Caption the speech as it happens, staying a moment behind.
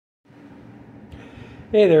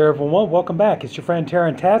Hey there, everyone. Welcome back. It's your friend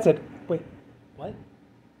Tats. Wait, what?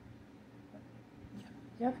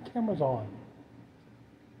 Yeah, the camera's on.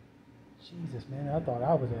 Jesus, man, I thought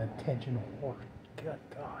I was an attention whore. Good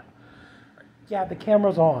God. Yeah, the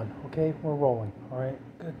camera's on. Okay, we're rolling. All right.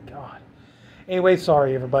 Good God. Anyway,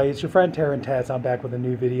 sorry everybody. It's your friend Tats. I'm back with a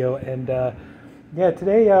new video, and yeah,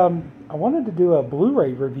 today I wanted to do a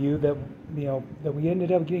Blu-ray review that we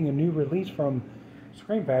ended up getting a new release from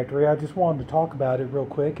Screen Factory. I just wanted to talk about it real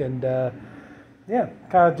quick, and yeah,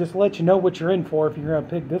 kind of just let you know what you're in for if you're going to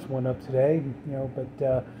pick this one up today.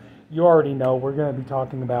 But you already know we're going to be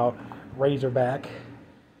talking about Razorback,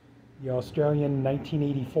 the Australian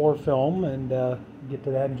 1984 film, and get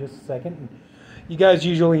to that in just a second. And you guys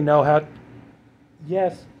usually know how.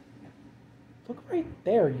 Yes. Look right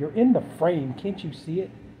there. You're in the frame. Can't you see it?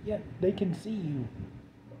 Yeah, they can see you.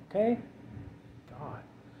 Okay? God.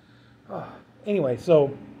 Oh. Anyway,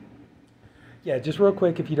 so yeah, just real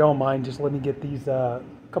quick, if you don't mind, just let me get these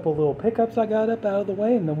couple little pickups I got up out of the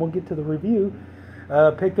way, and then we'll get to the review.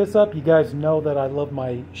 Pick this up. You guys know that I love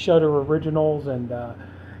my Shudder originals, and I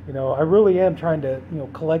really am trying to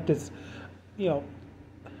collect this.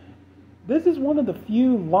 This is one of the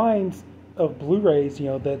few lines of Blu-rays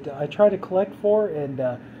that I try to collect for, and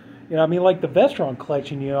I mean, like the Vestron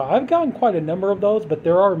collection. I've gotten quite a number of those, but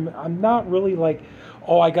I'm not really like,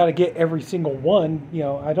 oh, I got to get every single one.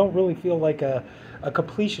 I don't really feel like a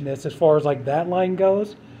completionist as far as like that line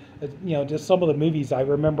goes. Just some of the movies I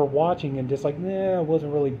remember watching and just like, I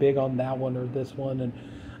wasn't really big on that one or this one. And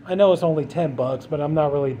I know it's only $10, but I'm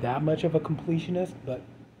not really that much of a completionist. But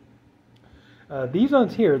these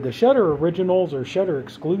ones here, the Shudder originals or Shudder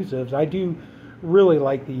exclusives, I do really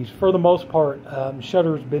like these. For the most part,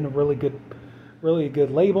 Shudder's been a really good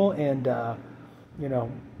label, and I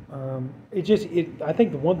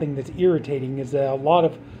think the one thing that's irritating is that a lot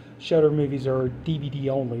of Shudder movies are DVD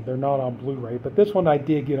only. They're not on Blu-ray, but this one I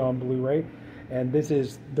did get on Blu-ray, and this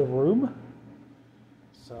is The Room.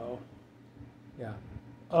 So, yeah.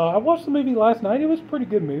 I watched the movie last night. It was a pretty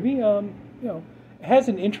good movie. It has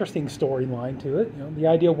an interesting storyline to it. The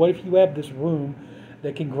idea, what if you have this room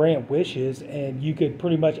that can grant wishes, and you could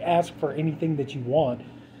pretty much ask for anything that you want.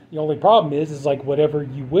 The only problem is like whatever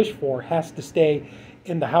you wish for has to stay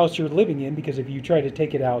in the house you're living in, because if you try to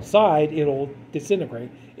take it outside, it'll disintegrate.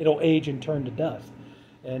 It'll age and turn to dust.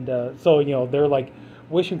 And so they're like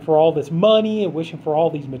wishing for all this money and wishing for all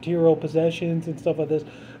these material possessions and stuff like this.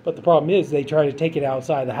 But the problem is they try to take it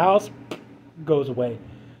outside the house, goes away.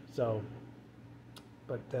 So,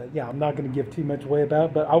 but yeah, I'm not going to give too much away about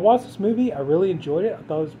it. But I watched this movie. I really enjoyed it. I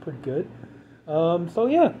thought it was pretty good. So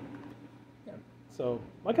yeah. So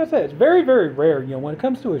like I said, it's very, very rare. When it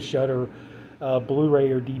comes to a Shudder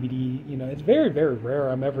Blu-ray or DVD, it's very, very rare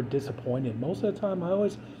I'm ever disappointed. Most of the time,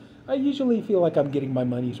 I usually feel like I'm getting my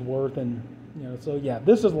money's worth, and so yeah,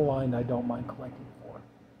 this is a line I don't mind collecting for.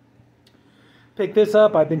 Pick this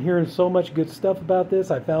up. I've been hearing so much good stuff about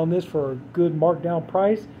this. I found this for a good markdown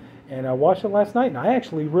price, and I watched it last night, and I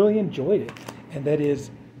actually really enjoyed it. And that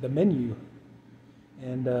is The Menu.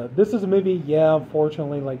 And this is a movie. Yeah,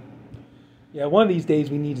 unfortunately, one of these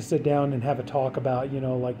days we need to sit down and have a talk about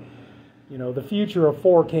the future of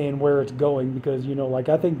 4K and where it's going, because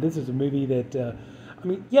I think this is a movie that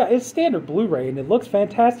it's standard Blu-ray and it looks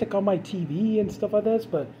fantastic on my TV and stuff like this,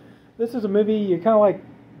 but this is a movie you're kind of like,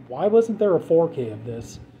 why wasn't there a 4K of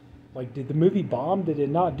this? Like, did the movie bomb? Did it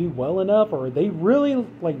not do well enough? Or are they really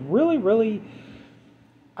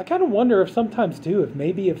I kind of wonder if sometimes too, if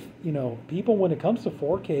people, when it comes to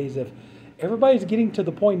 4Ks, if everybody's getting to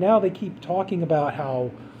the point now, they keep talking about how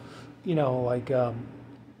they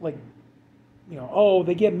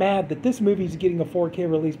get mad that this movie's getting a 4K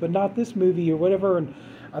release, but not this movie or whatever. And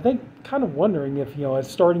I think kind of wondering if, it's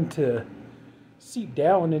starting to seep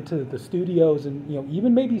down into the studios and,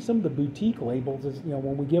 even maybe some of the boutique labels, as,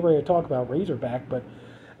 when we get ready to talk about Razorback, but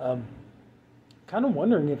kind of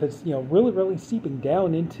wondering if it's, really, really seeping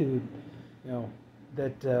down into,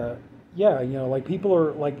 that, people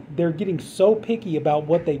are they're getting so picky about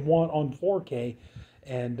what they want on 4K,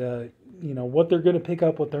 and, what they're going to pick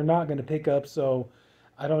up, what they're not going to pick up. So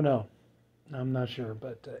I don't know. I'm not sure.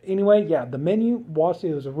 But anyway, yeah, The Menu, watched it.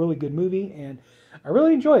 It was a really good movie, and I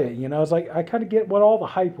really enjoyed it. It's like I kind of get what all the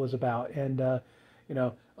hype was about. And, oh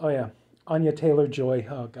yeah, Anya Taylor-Joy.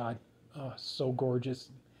 Oh, God. Oh, so gorgeous.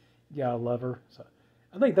 Yeah, I love her. So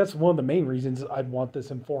I think that's one of the main reasons I'd want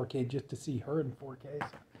this in 4K, just to see her in 4K.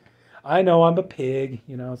 So I know I'm a pig.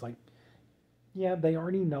 It's like, yeah, they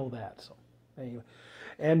already know that. So anyway.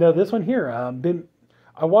 And this one here,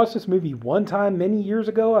 I watched this movie one time many years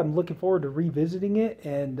ago. I'm looking forward to revisiting it.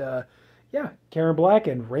 And yeah, Karen Black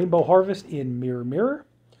and Rainbow Harvest in Mirror Mirror.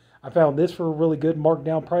 I found this for a really good marked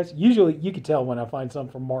down price. Usually you can tell when I find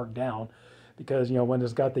something from marked down because, when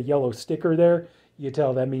it's got the yellow sticker there, you can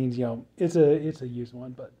tell that means, it's a used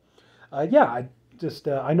one. But yeah,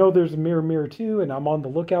 I know there's a Mirror Mirror 2 and I'm on the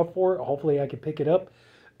lookout for it. Hopefully I can pick it up.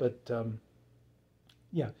 But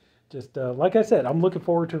yeah, just like I said, I'm looking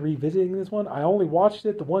forward to revisiting this one. I only watched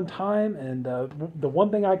it the one time, and the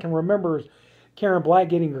one thing I can remember is Karen Black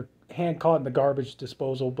getting her hand caught in the garbage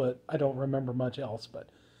disposal, but I don't remember much else. But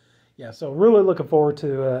yeah, so really looking forward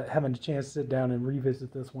to having a chance to sit down and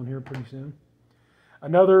revisit this one here pretty soon.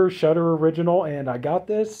 Another Shudder original, and I got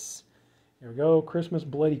this. Here we go, Christmas,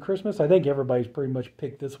 Bloody Christmas. I think everybody's pretty much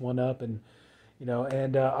picked this one up, and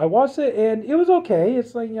I watched it, and it was okay.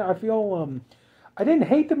 It's like, I feel I didn't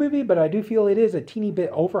hate the movie, but I do feel it is a teeny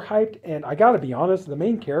bit overhyped. And I got to be honest, the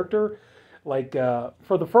main character,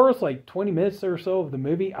 for the first 20 minutes or so of the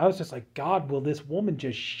movie, I was just like, God, will this woman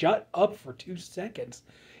just shut up for 2 seconds?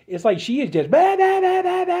 It's like she is just bah, bah, bah,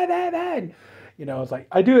 bah, bah, bah, bah. And, it's like,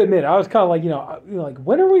 I do admit, I was kind of like,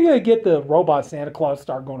 when are we going to get the robot Santa Claus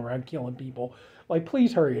start going around killing people? Like,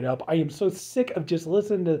 please hurry it up. I am so sick of just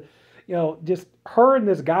listening to, just her and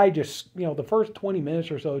this guy just, the first 20 minutes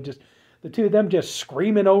or so, just the two of them just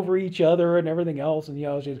screaming over each other and everything else.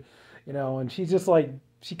 And, she's, and she's just like,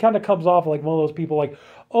 she kind of comes off like one of those people like,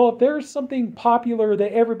 oh, if there's something popular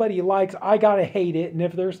that everybody likes, I got to hate it. And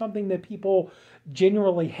if there's something that people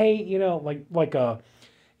genuinely hate,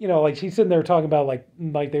 like she's sitting there talking about like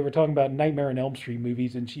they were talking about Nightmare on Elm Street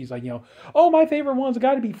movies, and she's like, oh, my favorite one's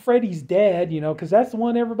got to be Freddy's Dead, because that's the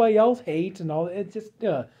one everybody else hates and all. It's just,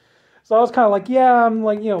 so I was kind of like, yeah, I'm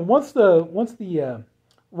like, once the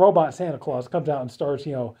robot Santa Claus comes out and starts,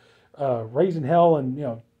 raising hell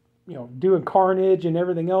and doing carnage and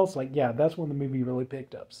everything else, like, yeah, that's when the movie really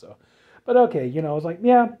picked up. So, but okay, I was like,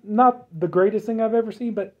 yeah, not the greatest thing I've ever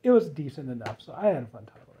seen, but it was decent enough. So I had a fun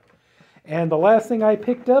time. And the last thing I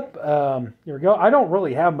picked up, here we go. I don't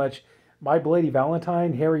really have much My Bloody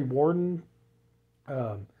Valentine, Harry Warden,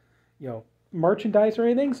 merchandise or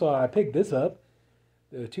anything. So I picked this up,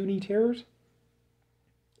 the Toonie Terrors.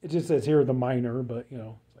 It just says here the minor, but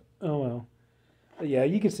it's like, oh well. But yeah,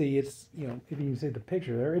 you can see it's, if you can see the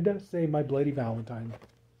picture there, it does say My Bloody Valentine.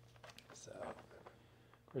 So,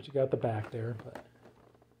 of course, you got the back there, but.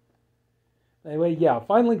 Anyway, yeah,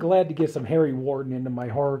 finally glad to get some Harry Warden into my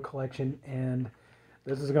horror collection, and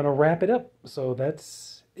this is going to wrap it up. So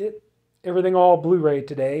that's it. Everything all Blu-ray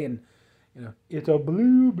today, and, it's a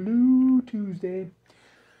Blue Tuesday.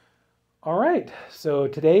 All right, so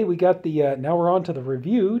today we got the, now we're on to the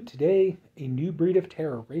review. Today, A New Breed of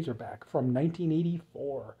Terror, Razorback from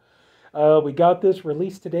 1984. We got this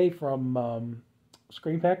released today from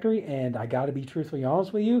Scream Factory, and I got to be truthfully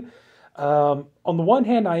honest with you. On the one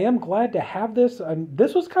hand, I am glad to have this.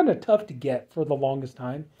 This was kind of tough to get for the longest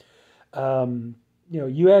time.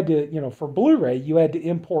 You had to, for Blu-ray, you had to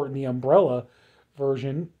import the Umbrella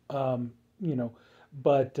version,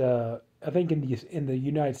 but I think in the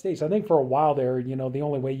United States, I think for a while there, the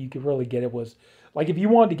only way you could really get it was, like, if you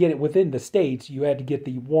wanted to get it within the States, you had to get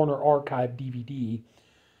the Warner Archive DVD.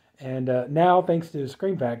 And now, thanks to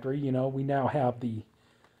Scream Factory, we now have the,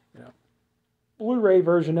 Blu-ray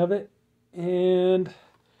version of it. And,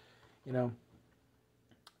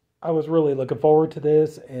 I was really looking forward to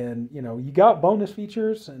this, and, you got bonus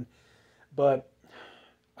features, but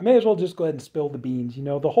I may as well just go ahead and spill the beans.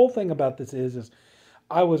 The whole thing about this is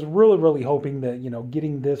I was really, really hoping that,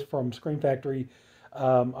 getting this from Scream Factory,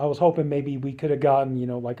 I was hoping maybe we could have gotten,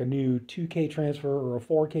 like a new 2K transfer or a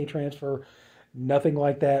 4K transfer. Nothing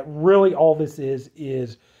like that. Really, all this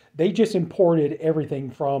is they just imported everything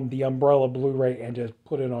from the Umbrella Blu-ray and just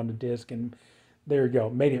put it on the disc, and there you go,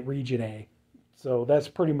 made it Region A. So that's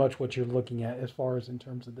pretty much what you're looking at as far as in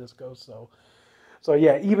terms of this goes. So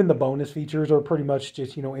yeah, even the bonus features are pretty much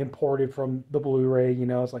just, imported from the Blu-ray.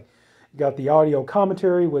 It's like you got the audio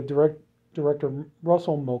commentary with director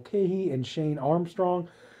Russell Mulcahy and Shane Armstrong.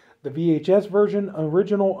 The VHS version,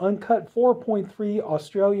 original uncut 4.3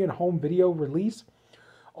 Australian home video release.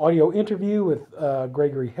 Audio interview with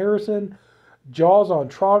Gregory Harrison. Jaws on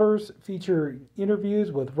Trotters feature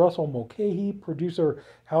interviews with Russell Mulcahy, producer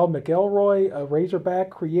Hal McElroy,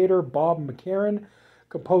 Razorback creator Bob McCarran,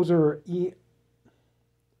 composer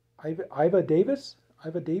Iva Davies,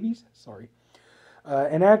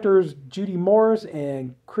 and actors Judy Morris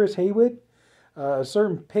and Chris Haywood. A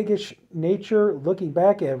certain piggish nature looking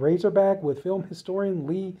back at Razorback with film historian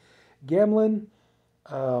Lee Gamlin,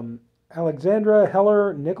 Alexandra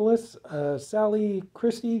Heller Nicholas, Sally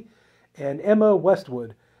Christie, and Emma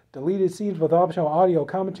Westwood. Deleted scenes with optional audio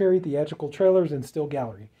commentary, theatrical trailers, and still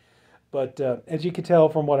gallery. But as you can tell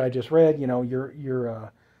from what I just read, you know,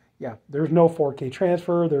 yeah, there's no 4K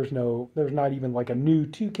transfer. There's not even like a new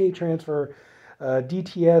 2K transfer.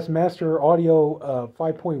 DTS Master Audio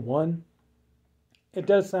 5.1. It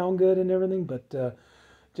does sound good and everything, but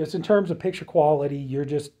just in terms of picture quality,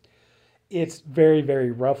 it's very,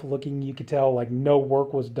 very rough looking. You can tell like no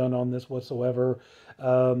work was done on this whatsoever.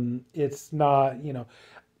 It's not, you know,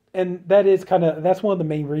 and that's one of the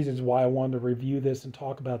main reasons why I wanted to review this and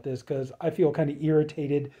talk about this, because I feel kind of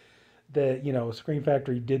irritated that, you know, Scream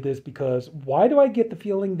Factory did this, because why do I get the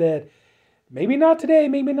feeling that maybe not today,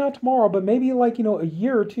 maybe not tomorrow, but maybe like, you know, a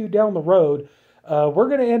year or two down the road, we're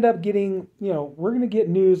going to end up getting, you know, we're going to get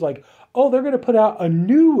news like, oh, they're going to put out a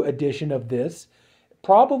new edition of this,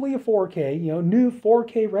 probably a 4K, you know, new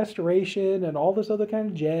 4K restoration and all this other kind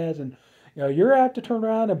of jazz. And, you know, you're going to have to turn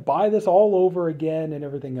around and buy this all over again and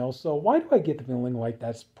everything else. So why do I get the feeling like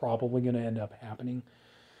that's probably going to end up happening?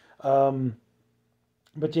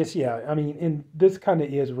 But just, yeah, I mean, and this kind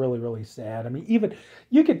of is really, really sad. I mean, even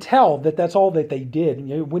you could tell that that's all that they did.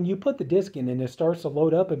 You know, when you put the disc in and it starts to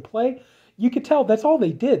load up and play, you could tell that's all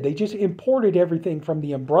they did. They just imported everything from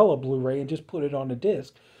the Umbrella Blu-ray and just put it on a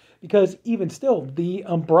disc. Because even still, the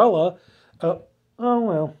Umbrella, oh,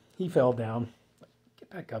 well, he fell down. Get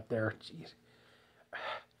back up there. Jeez.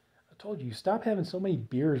 I told you, stop having so many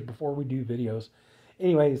beers before we do videos.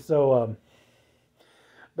 Anyway, so,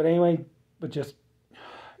 but just,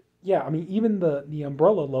 yeah, I mean, even the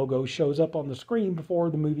Umbrella logo shows up on the screen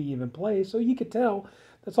before the movie even plays, so you could tell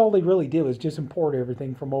that's all they really did was just import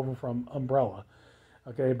everything from Umbrella.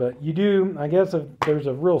 Okay, but you do, I guess if there's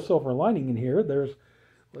a real silver lining in here,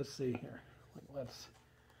 let's see here.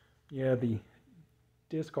 Yeah, the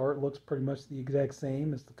disc art looks pretty much the exact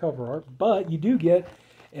same as the cover art, but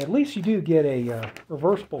at least you do get a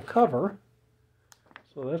reversible cover,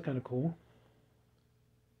 so that's kind of cool.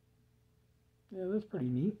 Yeah, that's pretty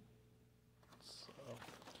neat.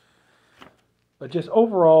 But just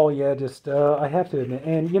overall, yeah, just I have to admit,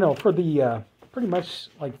 and you know, for the pretty much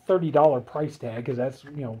like $30 price tag, because that's,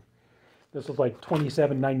 you know, this was like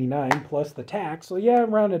 $27.99 plus the tax, so yeah,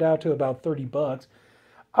 round it out to about $30.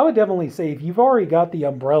 I would definitely say if you've already got the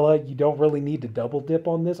Umbrella, you don't really need to double dip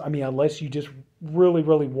on this. I mean, unless you just really,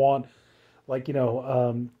 really want, like, you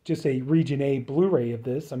know, just a Region A Blu-ray of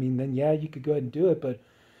this. I mean, then yeah, you could go ahead and do it, but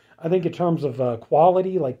I think in terms of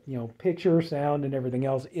quality, like, you know, picture, sound, and everything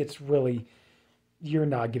else, it's really, you're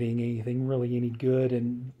not getting anything really any good.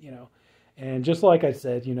 And, you know, and just like I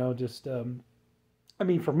said, you know, just, I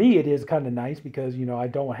mean, for me, it is kind of nice because, you know, I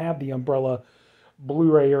don't have the Umbrella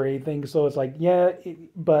Blu-ray or anything. So it's like, yeah,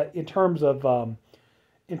 but in terms of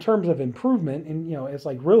improvement, and, you know, it's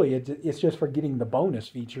like really, it's just for getting the bonus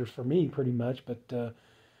features for me pretty much. But,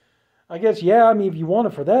 I guess, yeah, I mean, if you want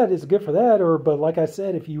it for that, it's good for that. But like I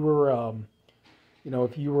said, if you were, you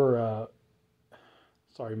know,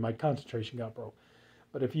 sorry, my concentration got broke.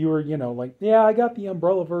 But if you were, you know, like, yeah, I got the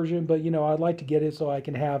Umbrella version, but, you know, I'd like to get it so I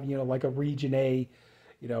can have, you know, like a Region A,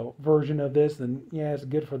 you know, version of this, then yeah, it's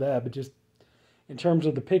good for that. But just in terms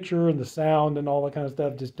of the picture and the sound and all that kind of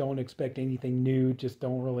stuff, just don't expect anything new. Just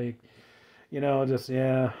don't really, you know, just,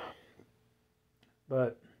 yeah.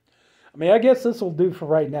 But, I mean, I guess this will do for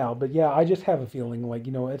right now. But yeah, I just have a feeling like,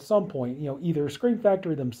 you know, at some point, you know, either Scream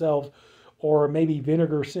Factory themselves or maybe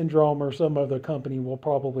Vinegar Syndrome or some other company will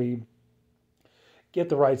probably get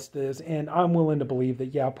the rights to this. And I'm willing to believe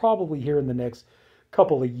that, yeah, probably here in the next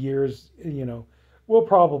couple of years, you know, we'll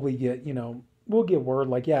probably get, you know, we'll get word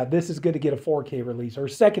like, yeah, this is going to get a 4K release, or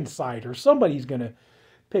Second Sight, or somebody's going to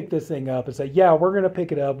pick this thing up and say, yeah, we're going to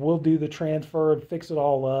pick it up. We'll do the transfer and fix it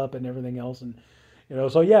all up and everything else. And, you know,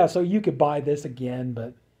 so yeah, so you could buy this again.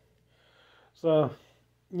 But so,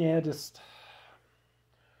 yeah,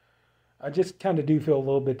 I just kind of do feel a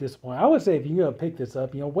little bit disappointed. I would say if you're going to pick this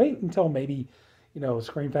up, you know, wait until maybe, you know,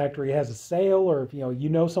 Scream Factory has a sale, or if, you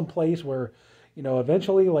know some place where, you know,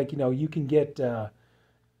 eventually, like, you know, you can get,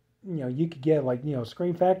 you know, you could get, like, you know,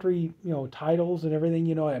 Scream Factory, you know, titles and everything,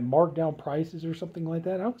 you know, at marked down prices or something like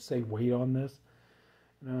that. I would say wait on this,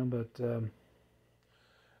 you know, but,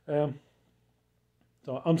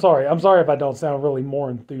 so I'm sorry if I don't sound really more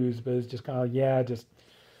enthused, but it's just kind of, yeah, just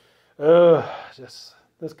this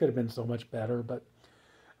could have been so much better. But,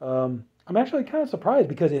 I'm actually kind of surprised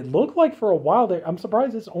because it looked like for a while there, I'm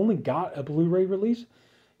surprised it's only got a Blu-ray release.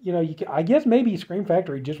 You know, I guess maybe Scream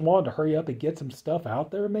Factory just wanted to hurry up and get some stuff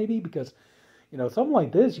out there, maybe, because, you know, something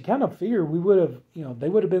like this, you kind of figure we would have, you know, they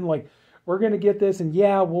would have been like we're going to get this, and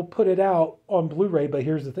yeah, we'll put it out on Blu-ray, but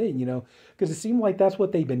here's the thing, because it seemed like that's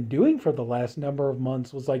what they've been doing for the last number of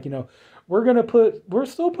months, was like, we're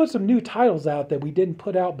still put some new titles out that we didn't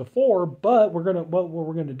put out before, but what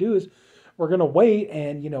we're going to do is we're going to wait,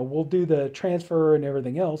 and, we'll do the transfer and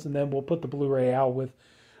everything else, and then we'll put the Blu-ray out with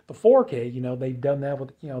the 4K. They've done that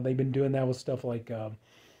with, they've been doing that with stuff like,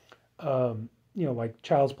 like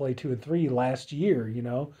Child's Play 2 and 3 last year,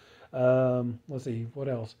 let's see, what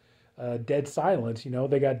else? Dead Silence,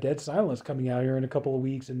 they got Dead Silence coming out here in a couple of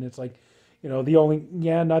weeks, and it's like,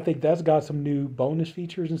 and I think that's got some new bonus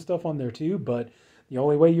features and stuff on there too, but the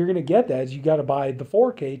only way you're going to get that is you got to buy the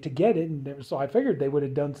 4K to get it, and so I figured they would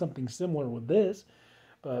have done something similar with this,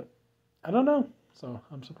 but I don't know, so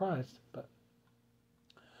I'm surprised, but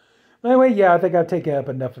anyway, yeah, I think I've taken up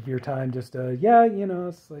enough of your time. Just,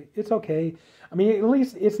 it's like, it's okay. I mean, at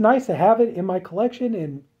least it's nice to have it in my collection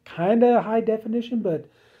in kind of high definition, but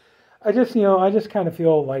I just kind of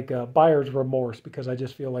feel like buyer's remorse, because I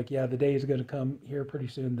just feel like, yeah, the day is going to come here pretty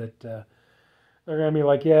soon that they're going to be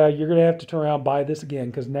like, yeah, you're going to have to turn around and buy this again,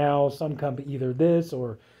 because now some company, either this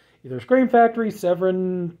or either Scream Factory,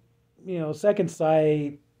 Severin, Second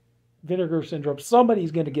Sight, Vinegar Syndrome, somebody's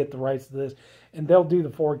going to get the rights to this, and they'll do the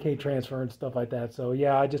 4K transfer and stuff like that. So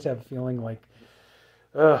yeah, I just have a feeling like,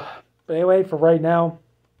 but anyway, for right now,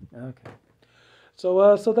 okay.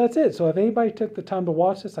 So that's it. So if anybody took the time to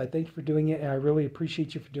watch this, I thank you for doing it, and I really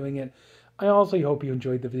appreciate you for doing it. I also hope you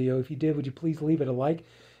enjoyed the video. If you did, would you please leave it a like?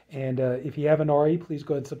 And if you haven't already, please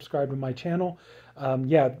go ahead and subscribe to my channel.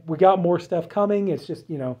 Yeah, we got more stuff coming. It's just,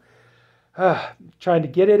 trying to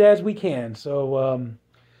get it as we can. So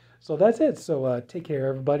that's it. So take care,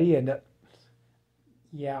 everybody. And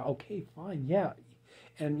yeah, okay, fine. Yeah.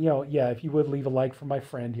 And, yeah, if you would leave a like for my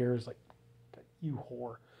friend here, is like, you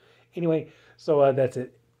whore. Anyway, so that's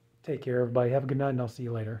it. Take care, everybody. Have a good night, and I'll see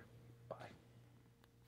you later.